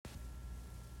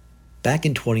Back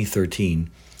in 2013,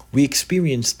 we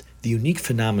experienced the unique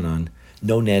phenomenon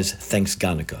known as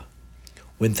Thanksghanukkah,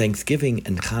 when Thanksgiving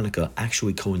and Hanukkah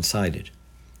actually coincided.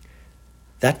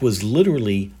 That was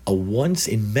literally a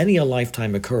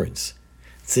once-in-many-a-lifetime occurrence,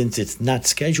 since it's not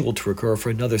scheduled to occur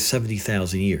for another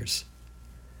 70,000 years.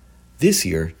 This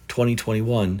year,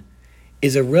 2021,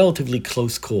 is a relatively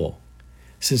close call,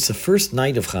 since the first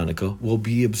night of Hanukkah will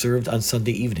be observed on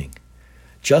Sunday evening,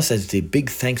 just as the big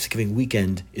Thanksgiving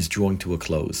weekend is drawing to a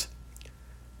close.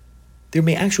 There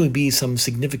may actually be some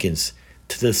significance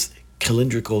to this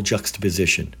calendrical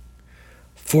juxtaposition,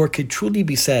 for it could truly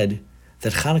be said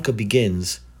that Hanukkah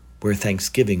begins where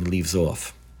Thanksgiving leaves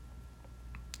off.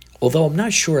 Although I'm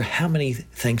not sure how many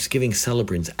Thanksgiving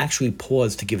celebrants actually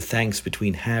pause to give thanks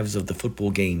between halves of the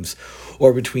football games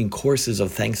or between courses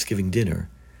of Thanksgiving dinner,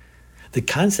 the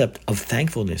concept of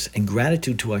thankfulness and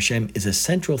gratitude to Hashem is a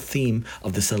central theme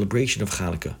of the celebration of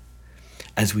Hanukkah.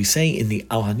 As we say in the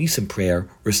Al Hanisim prayer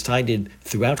recited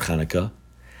throughout Hanukkah,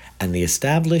 and they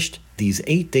established these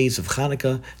 8 days of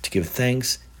Hanukkah to give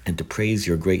thanks and to praise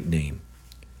your great name.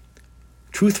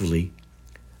 Truthfully,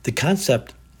 the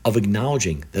concept of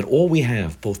acknowledging that all we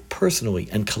have, both personally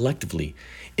and collectively,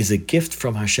 is a gift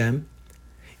from Hashem,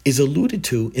 is alluded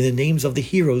to in the names of the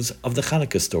heroes of the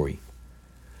Hanukkah story,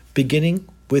 beginning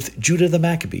with Judah the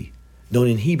Maccabee, known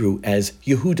in Hebrew as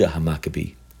Yehuda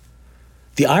HaMaccabee.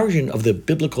 The origin of the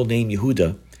biblical name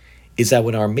Yehuda is that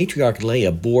when our matriarch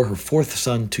Leah bore her fourth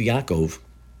son to Yaakov,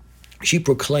 she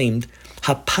proclaimed,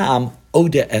 Hapam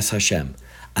Oda es Hashem,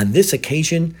 on this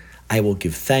occasion I will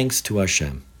give thanks to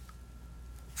Hashem.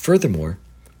 Furthermore,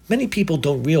 many people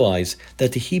don't realize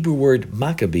that the Hebrew word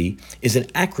Maccabee is an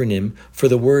acronym for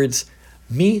the words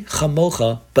Mi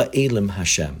Chamocha Ba'elim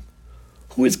Hashem,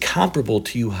 who is comparable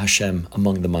to you, Hashem,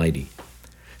 among the mighty,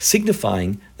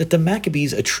 signifying that the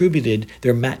Maccabees attributed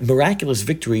their miraculous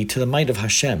victory to the might of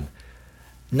Hashem,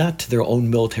 not to their own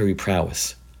military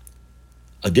prowess.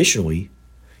 Additionally,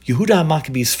 Yehuda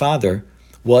HaMaccabee's father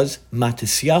was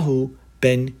Matisyahu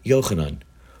ben Yochanan,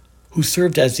 who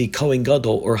served as the Kohen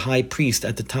Gadol or high priest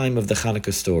at the time of the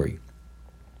Hanukkah story.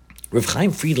 Rav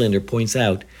Chaim Friedlander points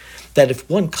out that if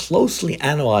one closely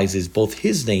analyzes both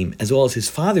his name as well as his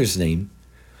father's name,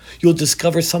 you'll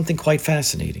discover something quite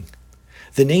fascinating.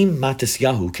 The name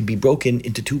Matisyahu can be broken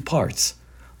into two parts: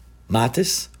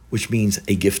 Matis, which means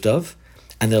a gift of,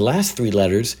 and the last three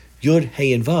letters, Yud,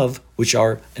 He, and Vav, which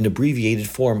are an abbreviated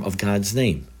form of God's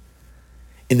name.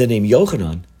 In the name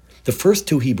Yochanan, the first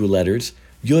two Hebrew letters,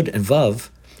 Yud and Vav,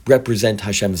 represent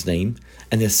Hashem's name,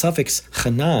 and the suffix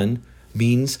Chanan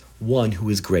means one who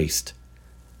is graced.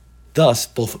 Thus,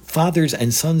 both father's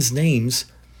and son's names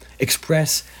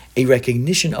express a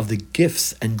recognition of the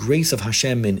gifts and grace of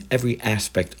Hashem in every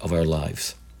aspect of our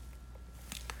lives.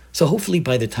 So hopefully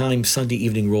by the time Sunday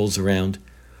evening rolls around,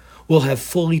 we'll have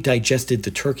fully digested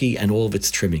the turkey and all of its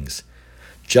trimmings,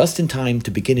 just in time to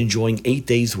begin enjoying 8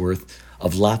 days' worth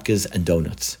of latkes and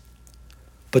donuts.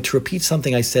 But to repeat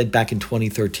something I said back in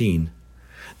 2013,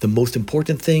 the most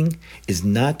important thing is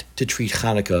not to treat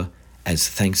Hanukkah as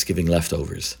Thanksgiving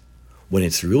leftovers, when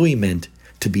it's really meant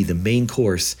to be the main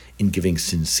course in giving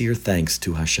sincere thanks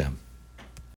to Hashem.